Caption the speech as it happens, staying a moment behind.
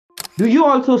Do you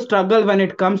also struggle when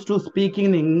it comes to speaking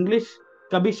in English?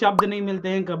 कभी शब्द नहीं मिलते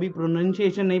हैं, कभी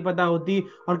प्रोनाउंसिएशन नहीं पता होती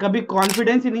और कभी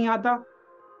कॉन्फिडेंस ही नहीं आता।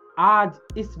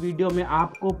 आज इस वीडियो में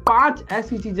आपको 5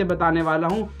 ऐसी चीजें बताने वाला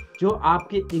हूं जो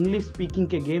आपके इंग्लिश स्पीकिंग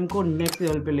के गेम को नेक्स्ट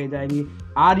लेवल पे ले जाएंगी।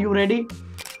 Are you ready?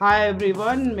 Hi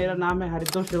everyone, मेरा नाम है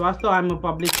Haritosh Srivastava. I am a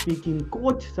public speaking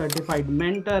coach, certified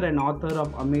mentor and author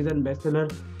of Amazon bestseller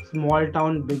small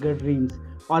town bigger dreams.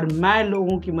 और मैं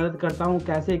लोगों की मदद करता हूं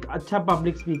कैसे एक अच्छा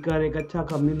पब्लिक स्पीकर, एक अच्छा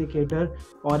कम्युनिकेटर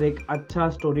और एक अच्छा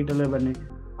स्टोरी टेलर बने।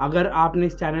 अगर आपने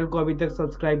इस चैनल को अभी तक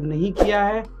सब्सक्राइब नहीं किया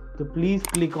है तो please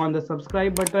click on the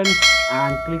subscribe button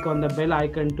and click on the bell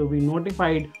icon to be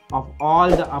notified of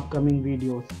all the upcoming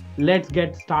videos. Let's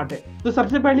get started. तो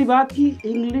सबसे पहली बात कि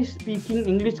English speaking,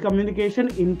 English communication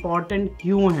important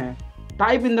क्यों है?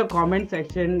 Type in the comment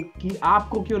section कि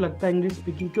आपको क्यों लगता है इंग्लिश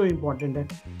स्पीकिंग क्यों इंपॉर्टेंट है।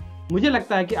 मुझे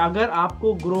लगता है कि अगर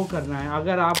आपको ग्रो करना है,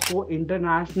 अगर आपको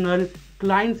इंटरनेशनल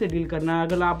क्लाइंट से डील करना है,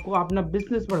 अगर आपको अपना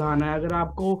बिजनेस बढ़ाना है, अगर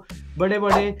आपको बड़े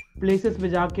बड़े प्लेसेस पे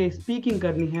जाके स्पीकिंग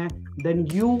करनी है, then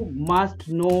you must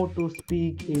know to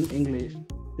speak in English.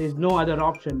 There is no other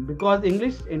option because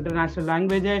English international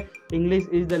language है। English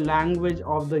is the language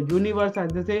of the universe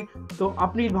ऐसे से। तो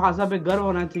अपनी भाषा पे गर्व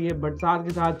होना चाहिए, बट साथ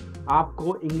के साथ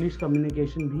आपको इंग्लिश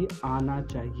कम्युनिकेशन भी आना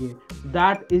चाहिए।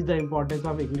 That is the importance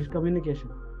of English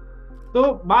communication. तो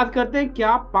बात करते हैं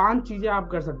क्या 5 चीजें आप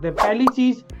कर सकते हैं। पहली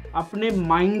चीज, अपने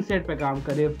माइंडसेट पे काम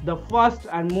करें। The first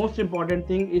and most important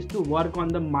thing is to work on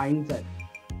the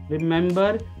mindset.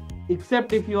 Remember,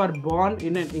 accept if you are born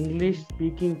in an English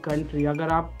speaking country,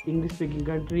 अगर आप English speaking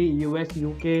country US,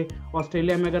 UK,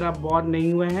 Australia में अगर आप बोर्न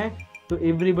नहीं हुए हैं तो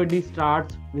everybody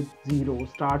starts with zero,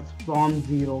 starts from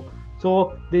zero. So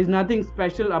there is nothing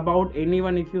special about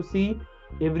anyone. If you see,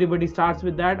 everybody starts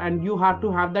with that and you have to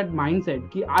have that mindset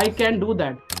कि I can do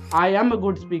that, I am a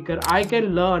good speaker, I can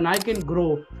learn, I can grow।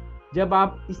 जब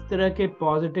आप इस तरह के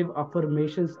positive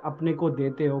affirmations अपने को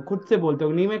देते हो, खुद से बोलते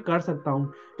हो नहीं मैं कर सकता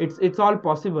हूँ, it's all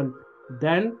possible,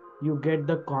 then you get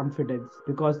the confidence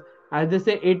because as they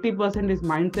say 80% is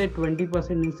mindset,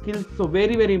 20% is skills। so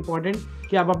very important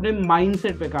कि आप अपने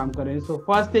mindset पे काम करें। so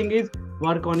first thing is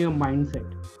work on your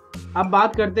mindset। अब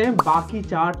बात करते हैं बाकी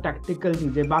 4 टैक्टिकल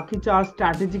चीज़ें, बाकी 4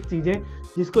 स्ट्रैटेजिक चीज़ें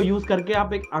जिसको यूज़ करके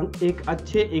आप एक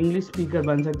अच्छे इंग्लिश स्पीकर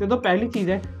बन सकते हैं। तो पहली चीज़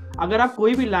है, अगर आप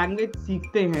कोई भी लैंग्वेज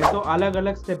सीखते हैं तो अलग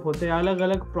अलग स्टेप होते हैं, अलग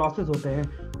अलग प्रोसेस होते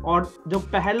हैं। और जो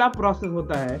पहला प्रोसेस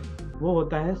होता है वो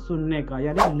होता है सुनने का,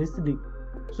 यानी listening.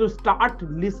 So start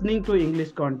listening to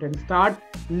English content,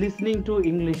 start listening to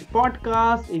English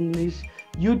podcast, English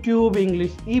YouTube,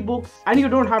 English e books and you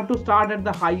don't have to start at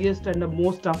the highest and the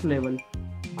most tough level.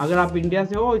 अगर आप India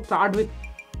से हो, start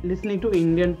with listening to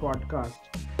Indian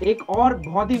podcast. एक और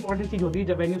बहुत ही important चीज होती है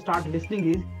जब when you start listening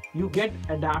is you get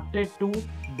adapted to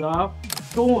the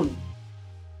tone,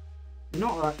 you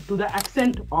know, to the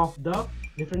accent of the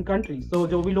different countries. तो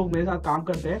जो भी लोग मेरे साथ काम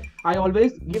करते हैं, I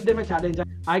always give them a challenge.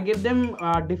 I give them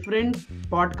different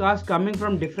podcast coming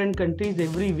from different countries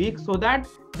every week so that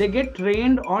they get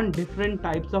trained on different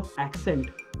types of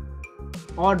accent.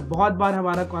 और बहुत बार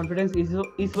हमारा कॉन्फिडेंस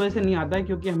इस वजह से नहीं आता है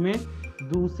क्योंकि हमें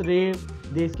दूसरे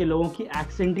देश के लोगों की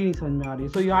एक्सेंट ही नहीं समझ में आ रही।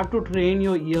 So you have to train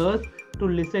your ears to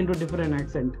listen to different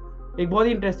accent. एक बहुत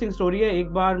ही इंटरेस्टिंग स्टोरी है।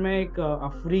 एक बार मैं एक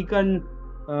अफ्रीकन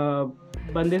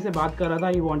बंदे से बात कर रहा था।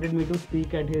 He wanted me to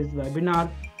speak at his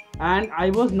webinar and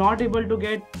I was not able to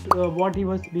get what he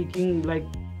was speaking.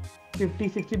 Like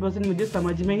 50-60% मुझे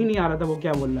समझ में ही नहीं आ रहा था वो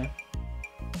क्या बोल रहा है।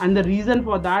 And the reason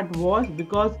for that was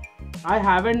because I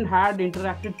haven't had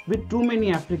interacted with too many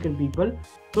African people,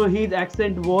 so his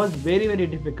accent was very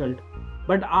difficult.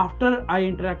 But after I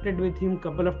interacted with him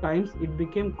couple of times, it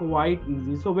became quite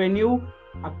easy. So when you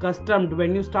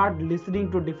start listening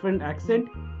to different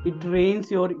accent, it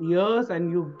trains your ears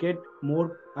and you get more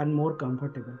and more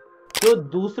comfortable. तो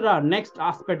दूसरा next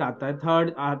aspect आता है,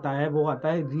 third आता है, वो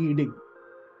आता है reading.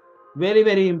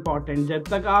 very important।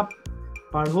 जब तक आप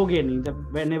पढ़ोगे नहीं,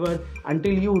 जब whenever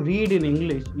until you read in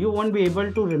English, you won't be able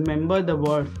to remember the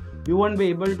words, you won't be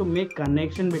able to make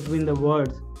connection between the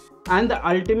words। and the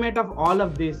ultimate of all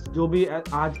of this, जो भी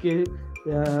आज के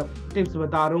tips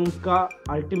बता रहा हूँ उसका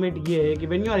ultimate ये है कि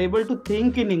when you are able to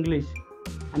think in English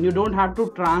and you don't have to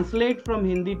translate from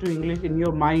Hindi to English in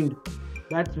your mind,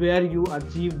 that's where you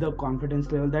achieve the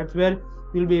confidence level, that's where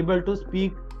you'll be able to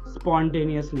speak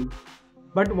spontaneously।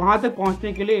 But वहाँ तक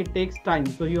पहुँचने के लिए it takes time,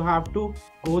 so you have to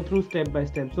go through step by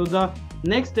step. So the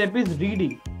next step is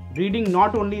reading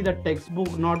not only the text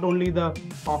book, not only the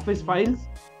office files,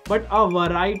 but a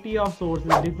variety of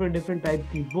sources, different type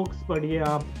की books पढ़िए,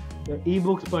 आप e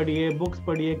books पढ़िए, books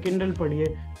पढ़िए, Kindle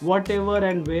पढ़िए, what ever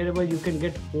and where ever you can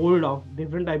get hold of,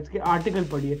 different types के article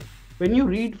पढ़िए। When you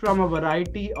read from a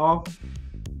variety of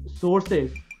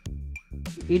sources,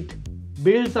 it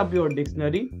builds up your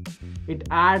dictionary, it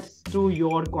adds to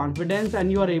your confidence,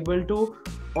 and you are able to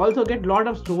also get lot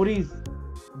of stories.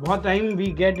 What time we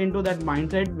get into that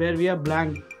mindset where we are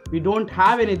blank, we don't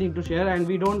have anything to share and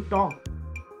we don't talk.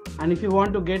 And if you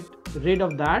want to get rid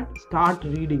of that, start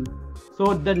reading.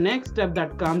 So the next step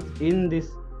that comes in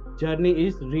this journey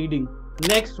is reading.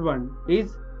 Next one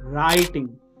is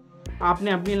writing.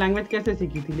 आपने अपनी language कैसे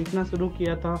सीखी थी? लिखना शुरू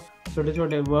किया था, छोटे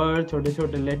छोटे वर्ड, छोटे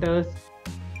छोटे letters.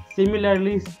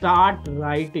 Similarly, start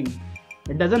writing.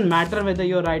 It doesn't matter whether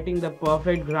you're writing the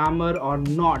perfect grammar or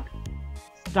not.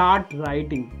 Start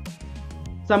writing.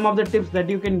 Some of the tips that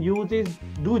you can use is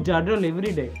do journal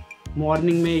every day.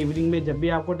 Morning में, evening में, जब भी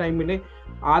आपको time मिले,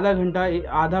 आधा घंटा,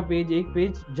 आधा page, एक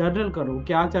पेज जर्नल करो.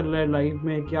 क्या चल रहा है लाइफ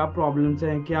में, क्या प्रॉब्लम्स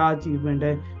हैं, क्या अचीवमेंट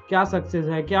है, क्या सक्सेस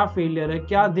है, क्या फेलियर है,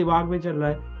 क्या दिमाग में चल रहा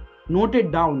है. Note it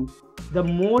down. The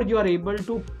more you are able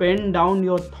to pen down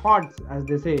your thoughts, as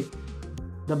they से,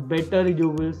 the better you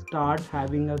will start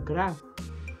having a graph.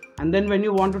 And then when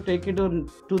you want to take it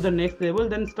to the next level,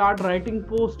 then start writing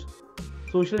post.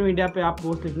 Social media पे आप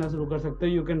post लिखना शुरू कर सकते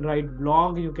हो. You can write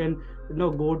blog, you can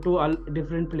go to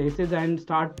different places and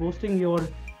start posting your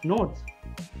notes.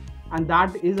 And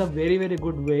that is a very, very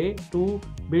good way to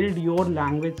build your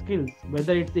language skills,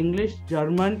 whether it's English,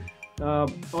 German,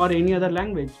 or any other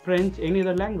language, French, any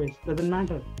other language, doesn't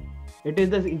matter. It is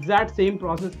the exact same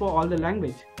process for all the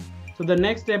language. So the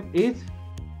next step is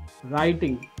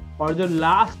writing. और जो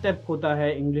last step होता है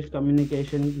English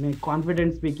communication में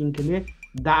confident speaking के लिए,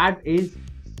 that is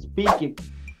speaking.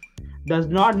 Does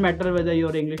not matter whether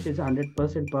your English is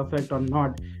 100% perfect or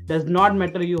not. Does not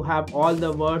matter you have all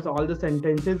the words, all the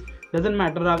sentences. Doesn't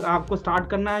matter. आपको start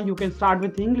करना है, you can start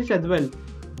with English as well.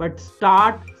 But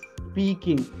start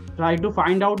speaking. Try to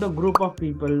find out a group of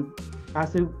people.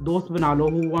 ऐसे दोस्त बना लो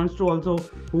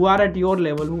who are at your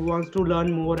level, who wants to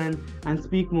learn more and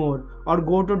speak more, or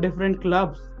go to different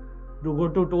clubs, to go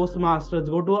to Toastmasters,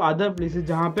 go to other places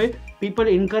जहाँ पे people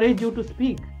encourage you to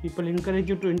speak, people encourage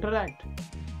you to interact.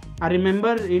 I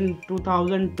remember in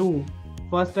 2002,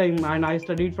 first time, and I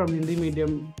studied from Hindi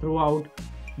medium throughout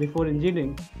before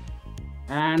engineering,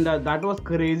 and that was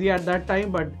crazy at that time,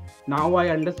 but now I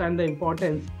understand the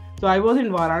importance. So I was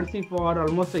in Varanasi for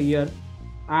almost a year.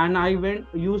 And I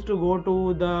used to go to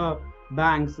the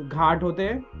banks, घाट होते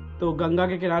हैं, तो गंगा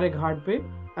के किनारे घाट पे,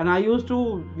 and I used to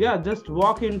just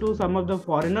walk into some of the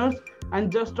foreigners and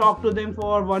just talk to them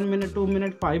for 1 minute, 2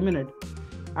 minutes, 5 minutes,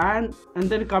 and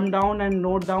then come down and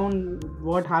note down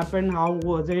what happened, how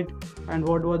was it, and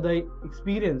what was the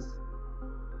experience.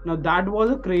 Now that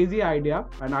was a crazy idea,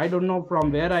 and I don't know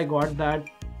from where I got that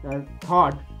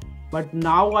thought. But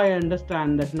now I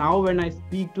understand that now when I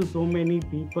speak to so many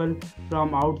people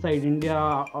from outside India,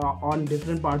 on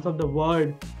different parts of the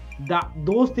world,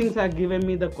 those things have given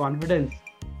me the confidence.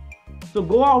 So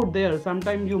go out there.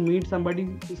 Sometimes you meet somebody,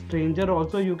 stranger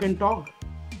also, you can talk.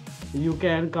 You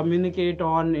can communicate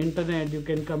on internet. You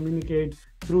can communicate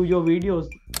through your videos.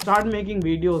 Start making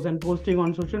videos and posting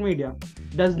on social media.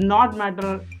 Does not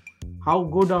matter how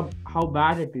good or how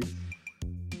bad it is.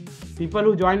 People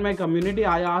who join my community,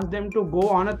 I ask them to go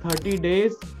on a 30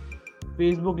 days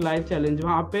Facebook live challenge,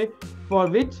 वहाँ पे for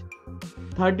which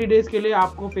 30 days के लिए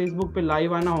आपको Facebook पे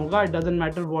live आना होगा. It doesn't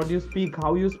matter what you speak,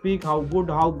 how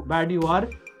good, how bad you are,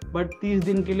 but 30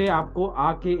 दिन के लिए आपको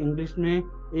आके English में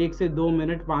 1 से 2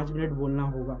 मिनट 5 मिनट बोलना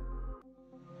होगा.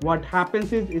 What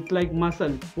happens is it's like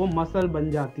muscle, वो muscle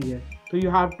बन जाती है. So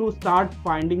you have to start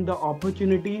finding the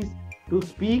opportunities to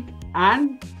speak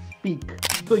and speak.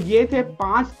 तो ये थे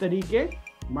 5 तरीके: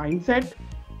 mindset,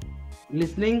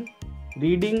 listening,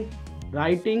 reading,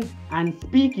 writing and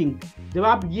speaking. जब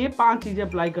आप ये 5 चीजें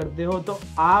अप्लाई करते हो तो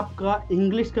आपका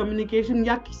इंग्लिश कम्युनिकेशन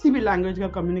या किसी भी लैंग्वेज का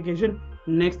कम्युनिकेशन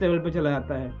नेक्स्ट लेवल पे चला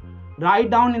जाता है. Write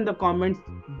down in the comments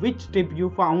which tip you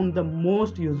found the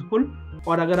most useful.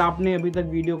 और अगर आपने अभी तक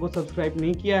वीडियो को सब्सक्राइब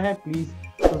नहीं किया है, please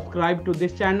subscribe to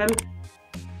this channel.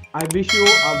 I wish you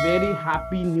a very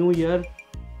happy new year,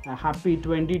 a happy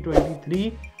 2023,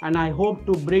 and I hope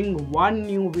to bring one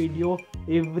new video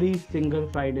every single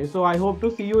Friday. So I hope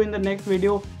to see you in the next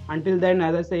video. Until then,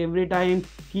 as I say every time,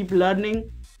 keep learning,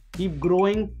 keep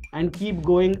growing, and keep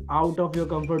going out of your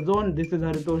comfort zone. This is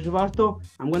Haritosh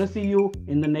Srivastav. I'm gonna see you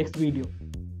in the next video.